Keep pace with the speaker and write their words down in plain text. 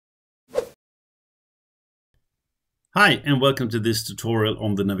Hi, and welcome to this tutorial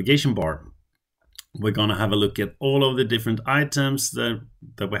on the navigation bar. We're going to have a look at all of the different items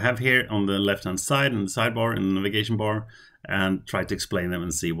that we have here on the left-hand side in the sidebar in the navigation bar and try to explain them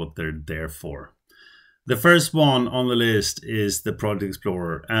and see what they're there for. The first one on the list is the Project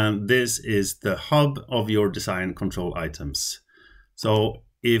Explorer, and this is the hub of your design control items. So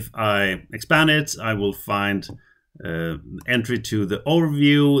if I expand it, I will find entry to the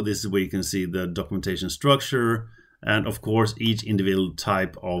overview. This is where you can see the documentation structure, and of course each individual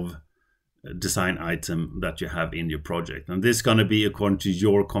type of design item that you have in your project. And this is going to be according to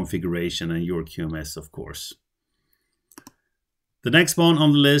your configuration and your QMS, of course. The next one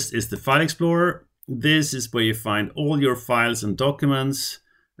on the list is the File Explorer. This is where you find all your files and documents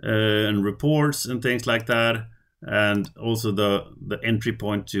and reports and things like that. And also the entry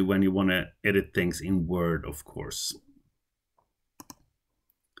point to when you want to edit things in Word, of course.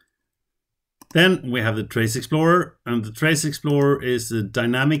 Then we have the Trace Explorer, and the Trace Explorer is a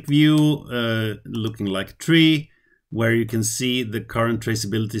dynamic view looking like a tree where you can see the current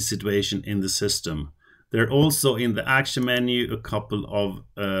traceability situation in the system. There are also in the action menu a couple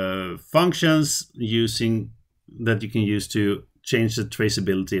of functions that you can use to change the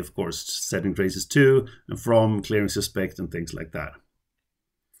traceability, of course, setting traces to and from, clearing suspect and things like that.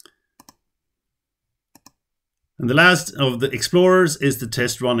 And the last of the explorers is the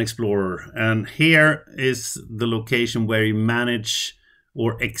Test Run Explorer. And here is the location where you manage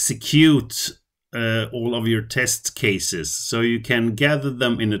or execute all of your test cases. So you can gather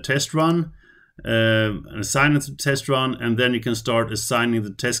them in a test run, assign it to test run, and then you can start assigning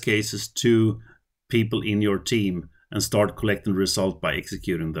the test cases to people in your team and start collecting the result by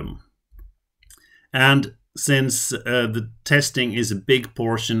executing them. And since the testing is a big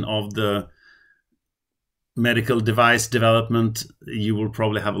portion of the medical device development, you will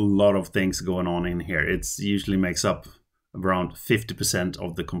probably have a lot of things going on in here. It usually makes up around 50%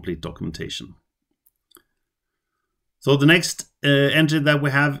 of the complete documentation. So the next entry that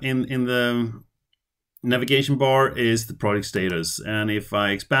we have in the navigation bar is the project status. And if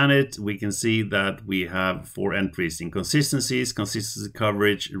I expand it, we can see that we have 4 entries: inconsistencies, consistency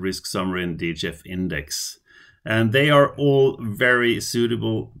coverage, risk summary, and DHF index. And they are all very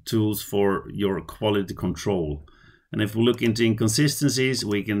suitable tools for your quality control. And if we look into inconsistencies,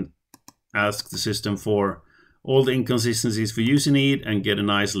 we can ask the system for all the inconsistencies for use you need and get a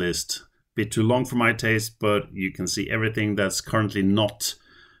nice list. Bit too long for my taste, but you can see everything that's currently not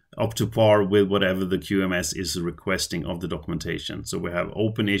up to par with whatever the QMS is requesting of the documentation. So we have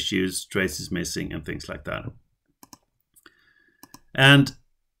open issues, traces missing, and things like that. And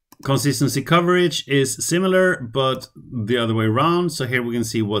consistency coverage is similar, but the other way around. So here we can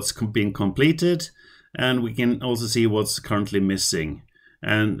see what's being completed, and we can also see what's currently missing.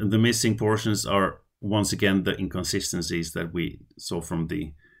 And the missing portions are, once again, the inconsistencies that we saw from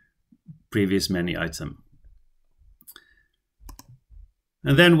the previous menu item.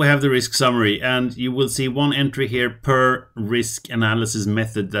 And then we have the risk summary, and you will see 1 entry here per risk analysis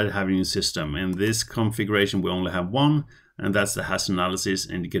method that you have in your system. In this configuration, we only have 1. And that's the hazard analysis,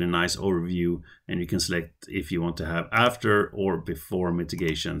 and you get a nice overview, and you can select if you want to have after or before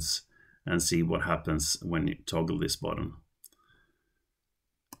mitigations and see what happens when you toggle this button.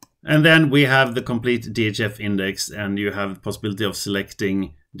 And then we have the complete DHF index, and you have the possibility of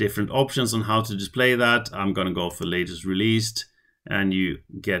selecting different options on how to display that. I'm going to go for latest released, and you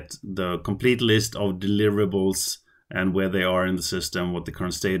get the complete list of deliverables and where they are in the system, what the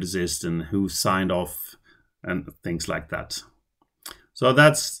current status is, and who signed off, and things like that. So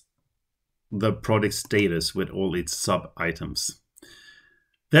that's the project status with all its sub items.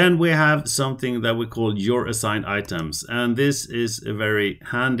 Then we have something that we call your assigned items, and this is a very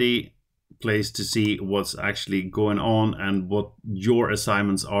handy place to see what's actually going on and what your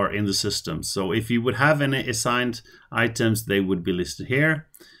assignments are in the system. So if you would have any assigned items, they would be listed here.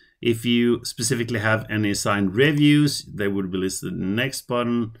 If you specifically have any assigned reviews, they would be listed in the next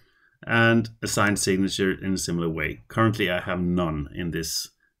button, and assigned signature in a similar way. Currently, I have none in this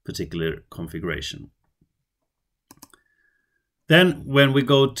particular configuration. Then when we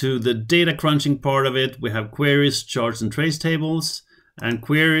go to the data crunching part of it, we have queries, charts, and trace tables. And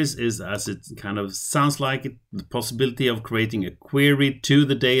queries is, as it kind of sounds like it, the possibility of creating a query to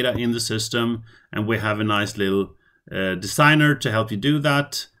the data in the system. And we have a nice little designer to help you do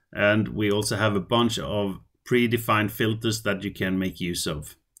that. And we also have a bunch of predefined filters that you can make use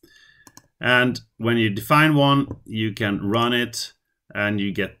of. And when you define one, you can run it and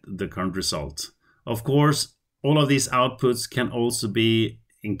you get the current result. Of course, all of these outputs can also be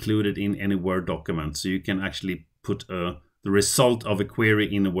included in any Word document. So you can actually put the result of a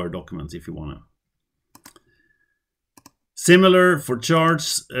query in a Word document if you want to. Similar for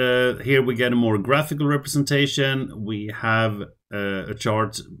charts, here we get a more graphical representation. We have a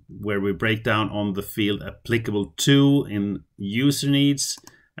chart where we break down on the field applicable to in user needs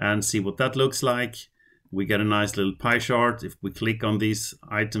and see what that looks like. We get a nice little pie chart. If we click on these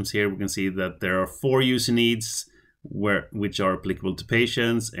items here, we can see that there are 4 user needs which are applicable to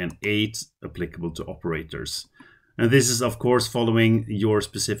patients and 8 applicable to operators. And this is of course following your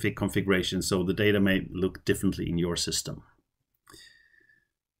specific configuration, so the data may look differently in your system.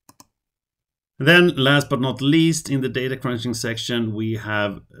 Then last but not least, in the data crunching section, we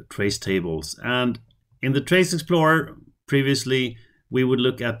have trace tables. And in the Trace Explorer, previously, we would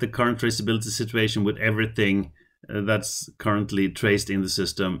look at the current traceability situation with everything that's currently traced in the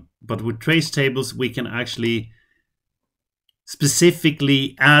system. But with trace tables, we can actually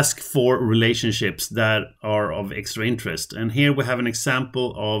specifically ask for relationships that are of extra interest. And here we have an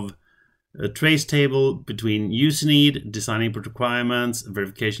example of a trace table between user need, design input requirements,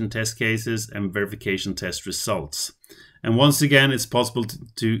 verification test cases, and verification test results. And once again, it's possible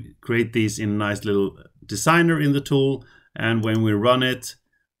to create these in a nice little designer in the tool. And when we run it,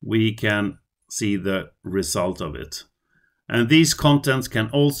 we can see the result of it. And these contents can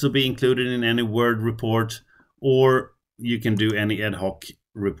also be included in any Word report, or you can do any ad hoc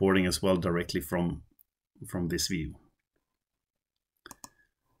reporting as well directly from this view.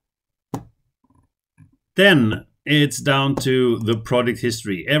 Then it's down to the project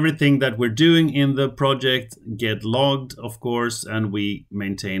history. Everything that we're doing in the project get logged, of course, and we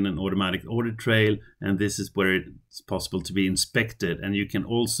maintain an automatic audit trail, and this is where it's possible to be inspected. And you can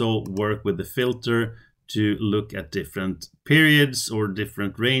also work with the filter to look at different periods or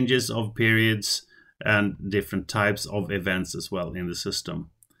different ranges of periods and different types of events as well in the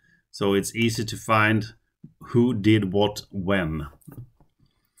system. So it's easy to find who did what when.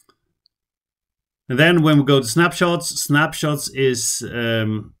 And then when we go to snapshots, snapshots is a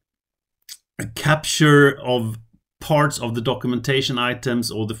capture of parts of the documentation items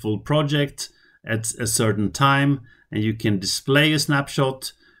or the full project at a certain time. And you can display a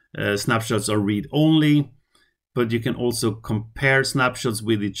snapshot. Snapshots are read-only, but you can also compare snapshots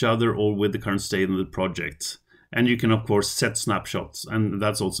with each other or with the current state of the project. And you can, of course, set snapshots. And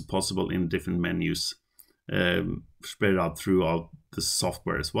that's also possible in different menus spread out throughout the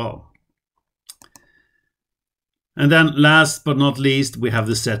software as well. And then last but not least, we have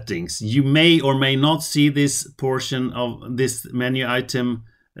the settings. You may or may not see this portion of this menu item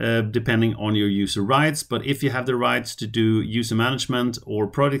depending on your user rights. But if you have the rights to do user management or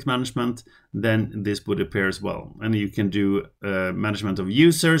project management, then this would appear as well. And you can do management of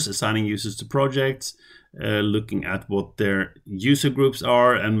users, assigning users to projects, looking at what their user groups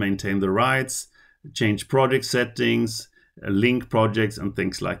are and maintain the rights, change project settings, link projects and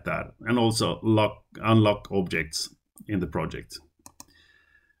things like that, and also unlock objects in the project.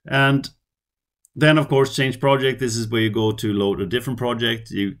 And then of course change project. This is where you go to load a different project.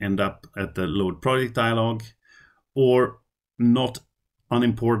 You end up at the load project dialog, or not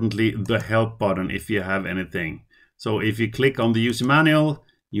unimportantly the help button if you have anything. So if you click on the user manual,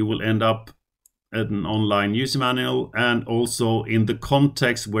 you will end up at an online user manual, and also in the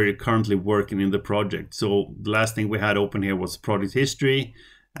context where you're currently working in the project. So the last thing we had open here was project history,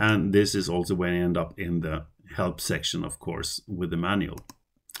 and this is also when you end up in the help section, of course, with the manual.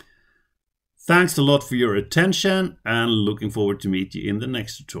 Thanks a lot for your attention, and looking forward to meet you in the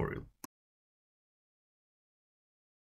next tutorial.